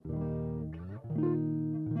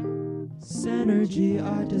Synergy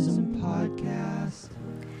Autism Podcast.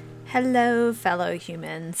 Hello, fellow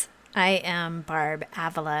humans. I am Barb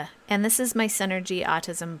Avila, and this is my Synergy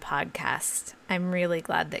Autism Podcast. I'm really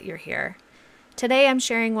glad that you're here. Today I'm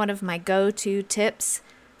sharing one of my go-to tips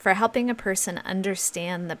for helping a person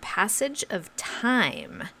understand the passage of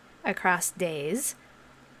time across days,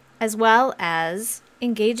 as well as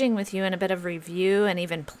engaging with you in a bit of review and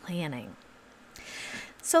even planning.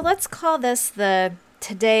 So let's call this the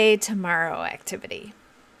today, tomorrow activity.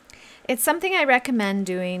 It's something I recommend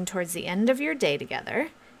doing towards the end of your day together,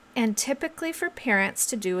 and typically for parents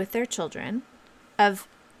to do with their children of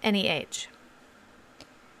any age.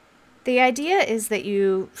 The idea is that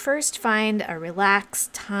you first find a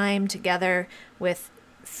relaxed time together with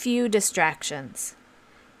few distractions,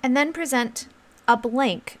 and then present a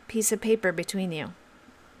blank piece of paper between you.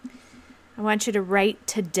 I want you to write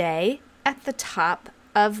today at the top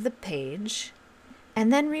of the page,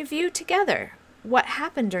 and then review together what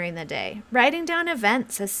happened during the day, writing down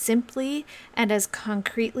events as simply and as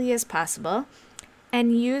concretely as possible,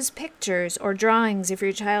 and use pictures or drawings if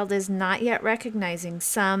your child is not yet recognizing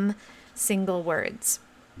some single words.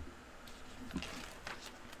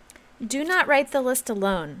 Do not write the list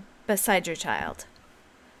alone beside your child,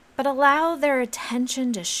 but allow their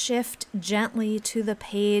attention to shift gently to the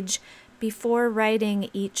page before writing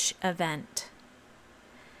each event.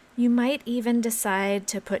 You might even decide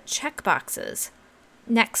to put checkboxes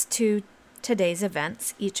next to today's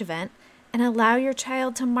events, each event, and allow your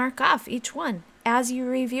child to mark off each one as you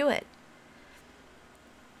review it.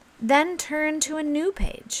 Then turn to a new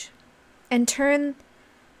page and turn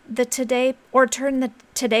the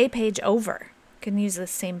today page over. You can use the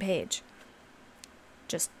same page.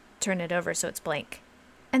 Just turn it over so it's blank.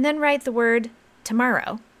 And then write the word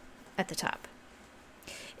tomorrow at the top.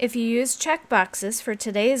 If you use checkboxes for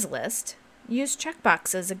today's list, use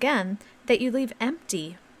checkboxes again that you leave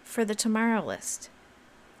empty for the tomorrow list.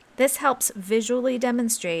 This helps visually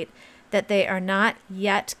demonstrate that they are not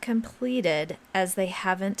yet completed as they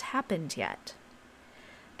haven't happened yet.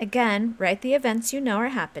 Again, write the events you know are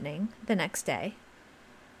happening the next day,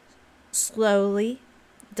 slowly,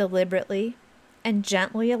 deliberately, and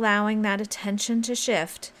gently allowing that attention to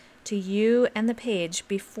shift to you and the page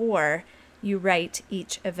before you write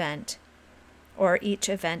each event, or each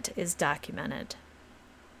event is documented.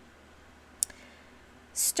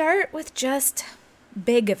 Start with just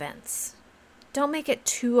big events. Don't make it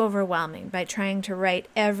too overwhelming by trying to write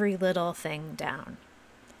every little thing down.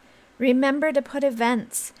 Remember to put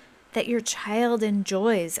events that your child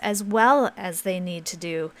enjoys as well as they need to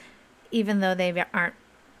do, even though they aren't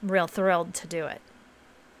real thrilled to do it.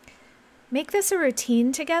 Make this a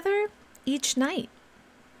routine together each night.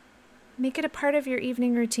 Make it a part of your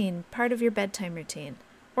evening routine, part of your bedtime routine,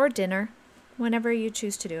 or dinner, whenever you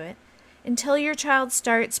choose to do it, until your child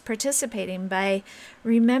starts participating by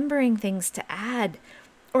remembering things to add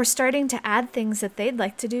or starting to add things that they'd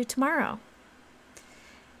like to do tomorrow.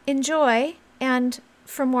 Enjoy, and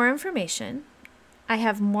for more information, I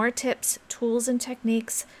have more tips, tools, and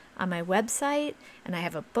techniques on my website, and I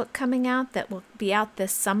have a book coming out that will be out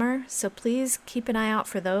this summer, so please keep an eye out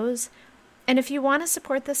for those. And if you want to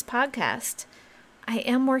support this podcast, I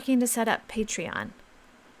am working to set up Patreon,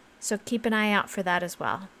 so keep an eye out for that as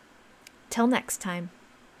well. Till next time,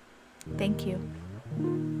 thank you.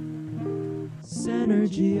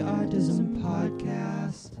 Synergy Autism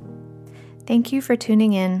Podcast. Thank you for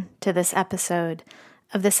tuning in to this episode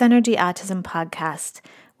of the Synergy Autism Podcast,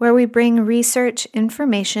 where we bring research,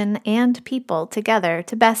 information, and people together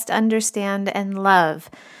to best understand and love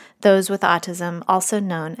those with autism, also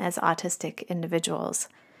known as autistic individuals.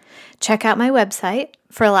 Check out my website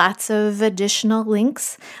for lots of additional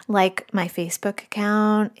links like my Facebook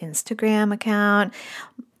account, Instagram account,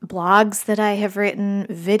 blogs that I have written,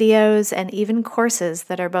 videos, and even courses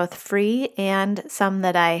that are both free and some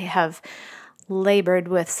that I have labored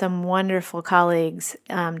with some wonderful colleagues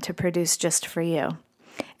to produce just for you.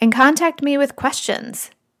 And contact me with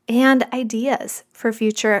questions and ideas for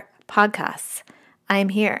future podcasts. I'm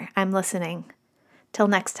here. I'm listening. Till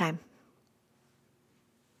next time.